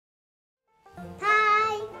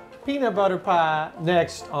peanut butter pie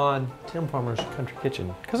next on Tim Farmer's Country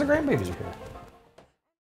Kitchen, because the grandbabies are here.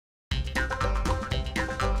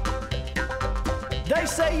 They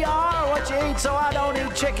say you are what you eat, so I don't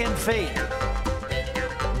eat chicken feet.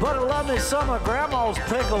 But I love me some of Grandma's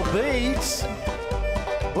pickled beets.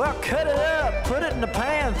 Well, cut it up, put it in the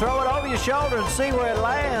pan, throw it over your shoulder and see where it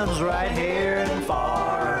lands right here in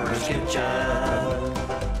Farmer's Kitchen.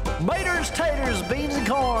 Maters, taters, beans and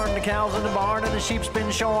corn, the cows in the barn and the sheep's been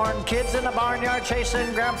shorn, kids in the barnyard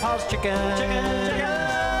chasing Grandpa's chicken.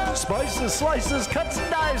 Chicken. Spices, slices, cuts and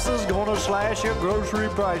dices, gonna slash your grocery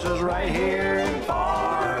prices right here in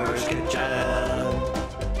Farmer's Kitchen.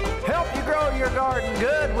 Help you grow your garden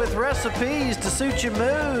good with recipes to suit your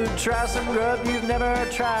mood. Try some grub you've never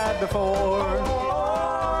tried before.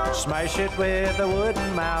 Smash it with a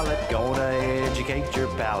wooden mallet, gonna educate your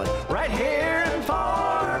palate. Right here in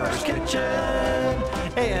Farmer's Kitchen,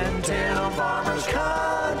 in Tim Farmer's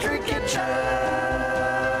Country Kitchen.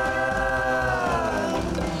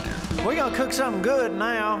 We're gonna cook something good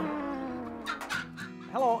now.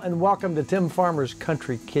 Hello and welcome to Tim Farmer's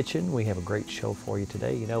Country Kitchen. We have a great show for you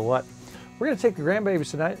today. You know what? We're going to take the grandbabies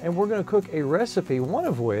tonight and we're going to cook a recipe, one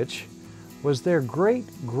of which was their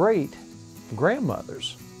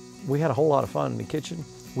great-great-grandmother's. We had a whole lot of fun in the kitchen.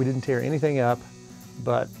 We didn't tear anything up,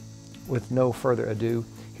 but with no further ado,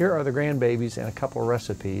 here are the grandbabies and a couple of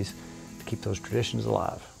recipes to keep those traditions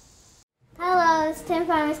alive. Hello, it's Tim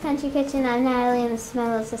Farmer's Country Kitchen. I'm Natalie and this is my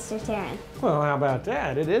little sister Taryn. Well, how about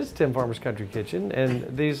that? It is Tim Farmer's Country Kitchen,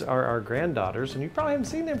 and these are our granddaughters, and you probably haven't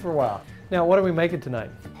seen them for a while. Now, what are we making tonight?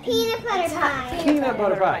 Peanut butter pie. Peanut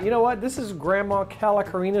butter pie. You know what? This is Grandma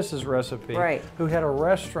Calacarinas' recipe, right, who had a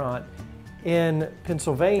restaurant in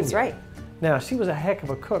Pennsylvania. That's right. Now, she was a heck of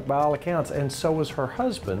a cook by all accounts, and so was her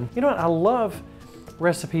husband. You know what? I love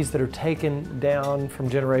recipes that are taken down from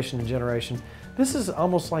generation to generation. This is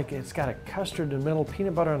almost like it's got a custard in the middle,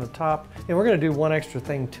 peanut butter on the top, and we're going to do one extra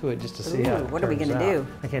thing to it just to see how it What are we going to do?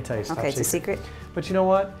 I can't tell you. Okay, it's a secret. But you know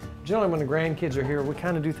what? Generally, when the grandkids are here, we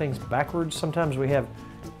kind of do things backwards. Sometimes we have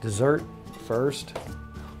dessert first.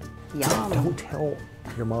 Yum. Don't tell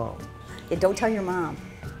your mom. Yeah, don't tell your mom.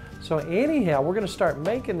 So anyhow, we're going to start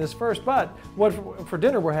making this first. But what for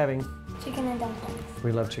dinner we're having? Chicken and dumplings.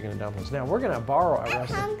 We love chicken and dumplings. Now we're going to borrow a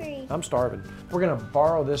recipe. I'm hungry. I'm starving. We're going to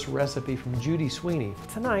borrow this recipe from Judy Sweeney.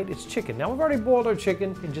 Tonight it's chicken. Now we've already boiled our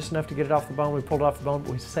chicken and just enough to get it off the bone. We pulled it off the bone,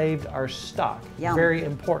 but we saved our stock. Yum. Very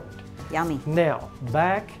important. Yummy. Now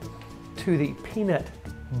back to the peanut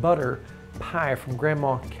butter pie from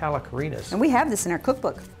Grandma Calacarinas. And we have this in our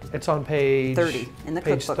cookbook. It's on page 30 in the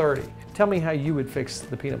page cookbook. 30. Tell me how you would fix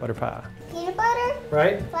the peanut butter pie. Peanut butter,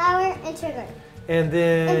 right? Flour, and sugar. And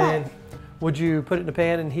then And would you put it in the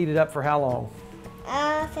pan and heat it up for how long?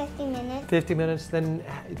 50 minutes. 50 minutes. Then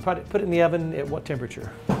put it in the oven at what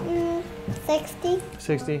temperature? 60.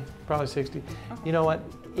 60, probably 60. Okay. You know what?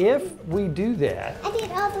 If we do that, I did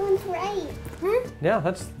all the ones right. Huh? Yeah,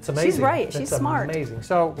 that's amazing. She's right. She's smart. Amazing.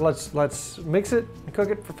 So let's mix it, cook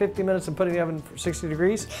it for 50 minutes, and put it in the oven for 60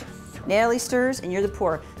 degrees. Natalie stirs, and you're the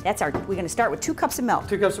pour. That's our. We're going to start with 2 cups of milk.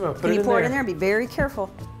 2 cups of milk. Can you pour it in there? Be very careful.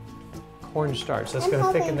 Cornstarch. That's going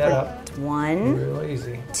to thicken that up. 1. Real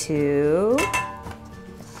easy. 2.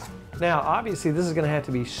 Now, obviously, this is going to have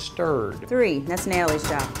to be stirred. 3. That's Natalie's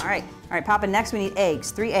job. All right, Papa. Next, we need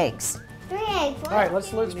eggs. 3 eggs. 3 eggs. All right, let's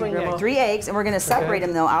bring them. 3 eggs, and we're going to separate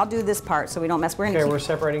them though. I'll do this part so we don't mess. We're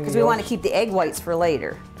separating because we want to keep the egg whites for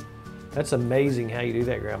later. That's amazing how you do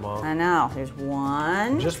that, Grandma. I know. There's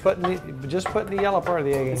 1. Just putting the yellow part of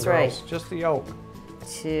the egg in. That's right. Just the yolk.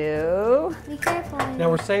 2. Be careful. Now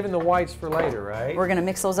we're saving the whites for later, right? We're going to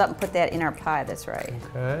mix those up and put that in our pie. That's right.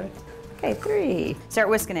 Okay. Okay, 3. Start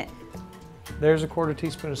whisking it. There's a 1/4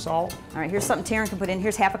 teaspoon of salt. All right, here's something Taryn can put in.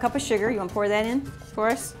 Here's half a cup of sugar. You want to pour that in for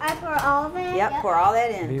us? I pour all of it? Yep, pour all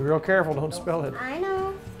that in. Be real careful, don't spill it. I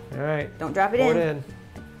know. All right. Don't drop it Pour in. it in.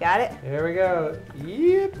 Got it? There we go.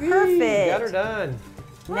 Yippee. Perfect. Got her done.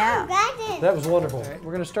 Now. That was wonderful. All right,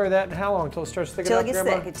 we're going to stir that how long? Until it starts thickening Till up, it gets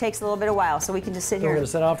Grandma? thick. It takes a little bit of while, so we can just sit We're here. going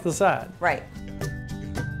to set off to the side. Right.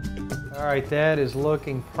 All right, that is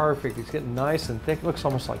looking perfect. It's getting nice and thick. It looks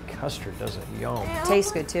almost like custard, doesn't it? Yum.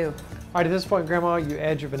 Tastes good too. All right, at this point, Grandma, you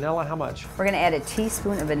add your vanilla. How much? We're going to add a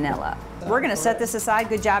teaspoon of vanilla. We're going to set this aside.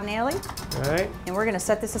 Good job, Natalie. All right. And we're going to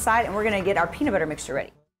set this aside, and we're going to get our peanut butter mixture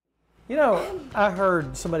ready. You know, I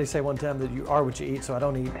heard somebody say one time that you are what you eat, so I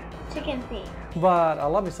don't eat. Chicken feet. But I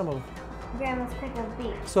love me some of Grandma's pickled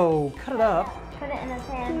beef. So cut it up. Put it in a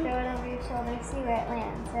pan, throw it over your shoulder, see where it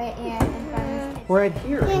lands. Right here in Farmer's Kitchen. Right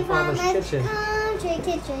here in Farmer's Kitchen. Country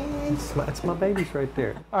Kitchen. That's my babies right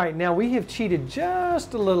there. All right, now we have cheated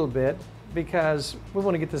just a little bit because we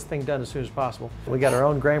want to get this thing done as soon as possible. We got our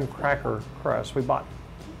own graham cracker crust. We bought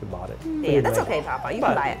it. Yeah, that's okay, Papa. You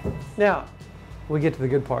can buy it. Now, we get to the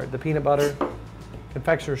good part. The peanut butter,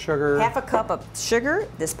 confectioner sugar. Half a cup of sugar,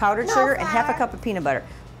 this powdered sugar, and half a cup of peanut butter.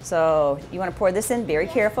 So you want to pour this in, very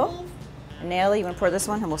careful. And Natalie, you want to pour this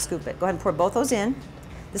one, and we'll scoop it. Go ahead and pour both those in.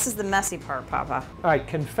 This is the messy part, Papa. All right,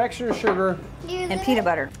 confectioner sugar. And peanut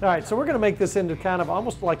butter. All right, so we're gonna make this into kind of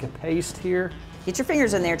almost like a paste here. Get your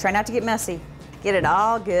fingers in there. Try not to get messy. Get it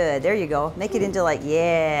all good. There you go. Make it into like,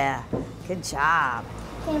 yeah. Good job.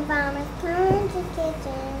 Tim Farmer's Country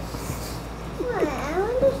Kitchen. What? I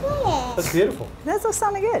want to say it. That's beautiful. That looks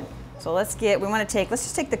sounding good. So let's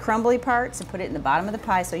just take the crumbly parts and put it in the bottom of the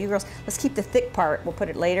pie. So you girls, let's keep the thick part. We'll put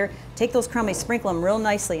it later. Take those crumblies, sprinkle them real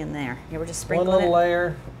nicely in there. Yeah, we're just sprinkling One little it.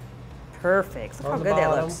 layer. Perfect. Look how on the good that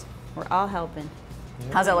bottom. looks. We're all helping.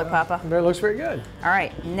 How's that look, Papa? It looks very good. All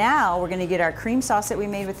right, now we're gonna get our cream sauce that we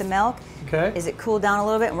made with the milk. Okay. Is it cooled down a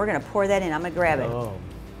little bit? And we're gonna pour that in. I'm gonna grab it. Oh.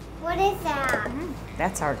 What is that?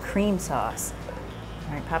 That's our cream sauce.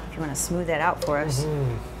 All right, Papa, if you wanna smooth that out for us.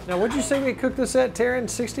 Now, what'd you say we cooked this at, Taryn?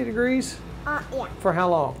 60 degrees? Yeah. For how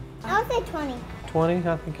long? I'll say 20. 20?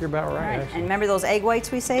 I think you're about right, All right, actually. and remember those egg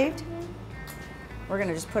whites we saved? We're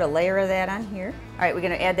gonna just put a layer of that on here. All right, we're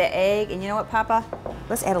gonna add that egg, and you know what, Papa?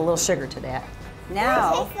 Let's add a little sugar to that.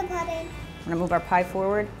 Now, Taste the pudding. I'm gonna move our pie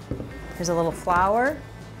forward. Here's a little flour.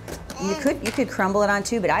 And you could crumble it on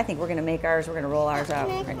too, but I think we're gonna make ours, we're gonna roll ours out.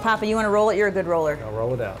 All right, Papa, you wanna roll it? You're a good roller. I'll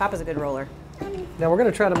roll it out. Papa's a good roller. Now, we're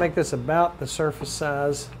gonna try to make this about the surface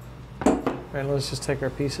size. All right, let's just take our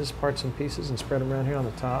pieces, parts and pieces, and spread them around here on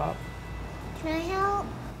the top. Can I help?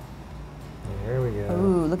 There we go.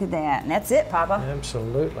 Ooh, look at that. And that's it, Papa.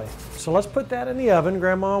 Absolutely. So let's put that in the oven.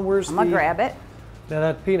 Grandma, where's I'm gonna grab it. Now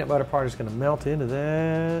that peanut butter part is gonna melt into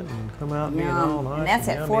that and come out being all nice. And that's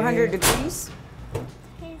at yummy. 400 degrees.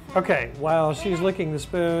 Okay, while she's licking the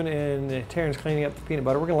spoon and Taryn's cleaning up the peanut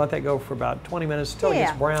butter, we're gonna let that go for about 20 minutes until it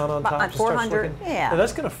gets brown on About top. on Just starts 400, looking- yeah. Now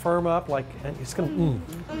that's gonna firm up like, and it's gonna,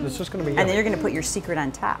 it's just gonna be And then yummy. you're gonna put your secret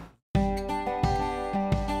on top.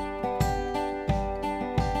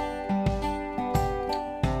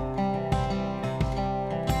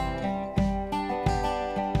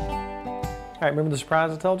 All right, remember the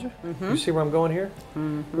surprise I told you? You see where I'm going here?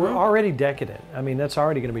 We're already decadent. I mean, that's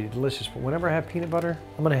already gonna be delicious, but whenever I have peanut butter,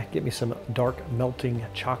 I'm gonna get me some dark melting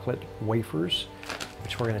chocolate wafers,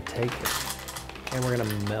 which we're gonna take and we're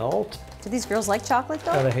gonna melt. Do these girls like chocolate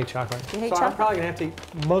though? Oh, they hate chocolate. You hate so I'm chocolate? probably gonna have to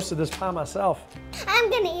eat most of this by myself.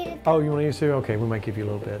 I'm gonna eat it. Oh, you wanna eat it too? Okay, we might give you a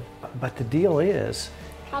little bit. But the deal is,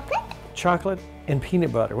 Chocolate? chocolate and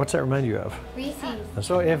peanut butter. What's that remind you of? Reese's.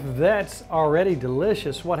 So if that's already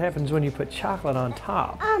delicious, what happens when you put chocolate on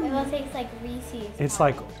top? It will taste like Reese's. It's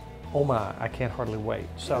like, oh my, I can't hardly wait.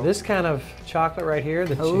 So this kind of chocolate right here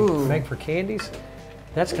that you make for candies,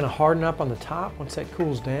 that's gonna harden up on the top once that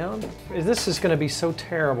cools down. This is gonna be so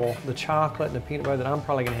terrible, the chocolate and the peanut butter, that I'm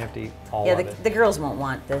probably gonna have to eat all Yeah, of it. the girls won't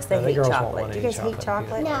want this. They No, the hate girls won't chocolate. want Do you any guys hate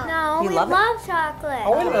chocolate. chocolate? No, You we love it? love chocolate.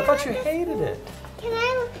 Oh wait a minute, I thought you hated it. Can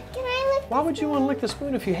I lick? Why would you want to lick the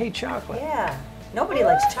spoon if you hate chocolate? Yeah. Nobody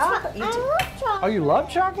likes chocolate. You I do. love chocolate. Oh, you love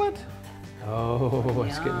chocolate? Oh,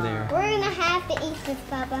 it's getting there. We're gonna have to eat this,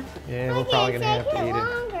 Papa. Yeah, we're probably gonna have to eat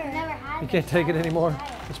it. Never had You can't take it anymore?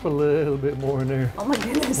 Let's put a little bit more in there. Oh my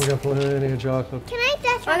goodness. We got plenty of chocolate. Can I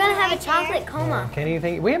touch? We're gonna have a chocolate coma. Can't even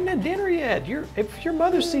think. We haven't had dinner yet. If your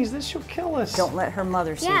mother sees this, she'll kill us. Don't let her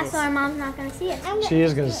mother see Yeah, this. so our mom's not gonna see it. She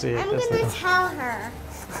is gonna see it. I'm That's gonna the- tell her.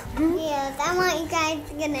 Yes, I want you guys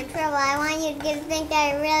to get in trouble. I want you to think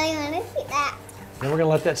that I really want to see that. Then we're gonna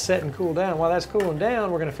let that set and cool down. While that's cooling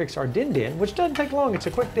down, we're gonna fix our din-din, which doesn't take long. It's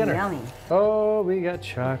a quick dinner. Yummy. Oh, we got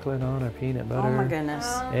chocolate on our peanut butter. Oh my goodness.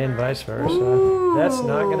 And vice versa. That's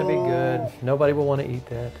not gonna be good. Nobody will want to eat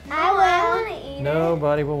that. I want to eat it.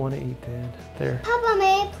 Nobody will want to eat that. There. Papa,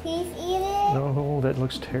 may I please eat it? No, that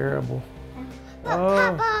looks terrible. But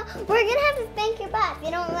Oh. Papa, we're gonna have to spank your butt if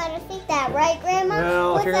you don't let us eat that, right, Grandma? Well,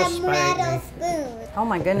 if With you're that gonna spank metal me. spoon. Oh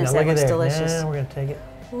my goodness, Now that look at looks there. delicious. Now we're gonna take it,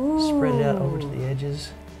 spread it out over to the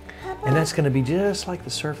edges, and that's gonna be just like the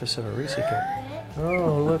surface of a Reese cake.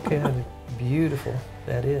 Oh, look how beautiful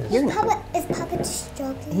that is. Papa, is Papa just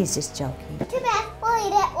joking? He's just joking. Too bad. We'll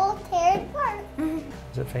eat it. We'll tear it apart.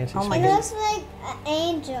 Is it fancy? Oh my It sweet? looks like an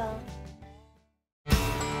angel.